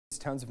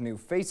tons of new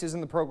faces in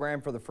the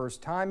program for the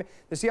first time.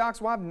 The Seahawks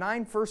will have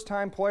 9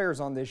 first-time players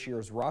on this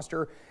year's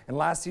roster, and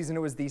last season it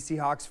was the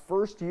Seahawks'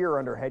 first year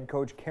under head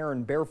coach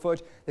Karen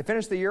Barefoot. They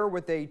finished the year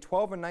with a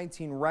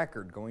 12-19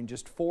 record, going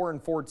just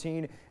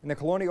 4-14 in the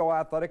Colonial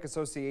Athletic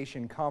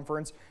Association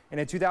Conference. And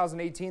in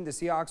 2018, the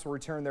Seahawks will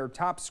return their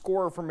top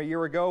scorer from a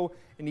year ago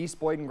in East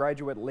Bladen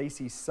graduate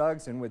Lacey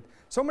Suggs. And with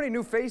so many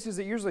new faces,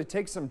 it usually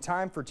takes some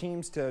time for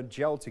teams to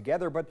gel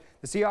together, but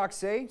the Seahawks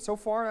say so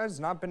far that has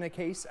not been the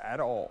case at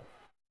all.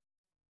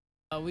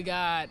 We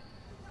got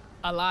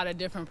a lot of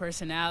different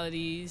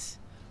personalities.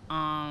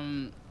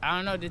 I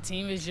don't know, the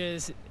team is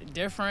just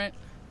different.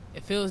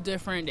 It feels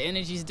different, the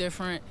energy's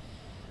different,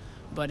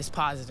 but it's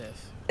positive.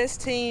 This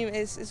team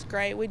is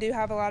great. We do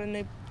have a lot of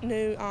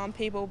new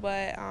people,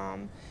 but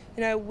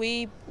you know,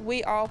 we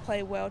all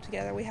play well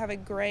together. We have a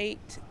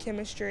great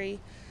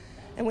chemistry,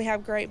 and we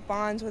have great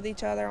bonds with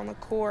each other on the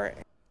court.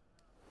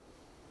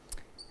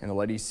 And the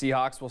Ladies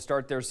Seahawks will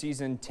start their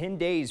season 10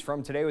 days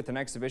from today with an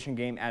exhibition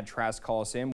game at Trask Coliseum.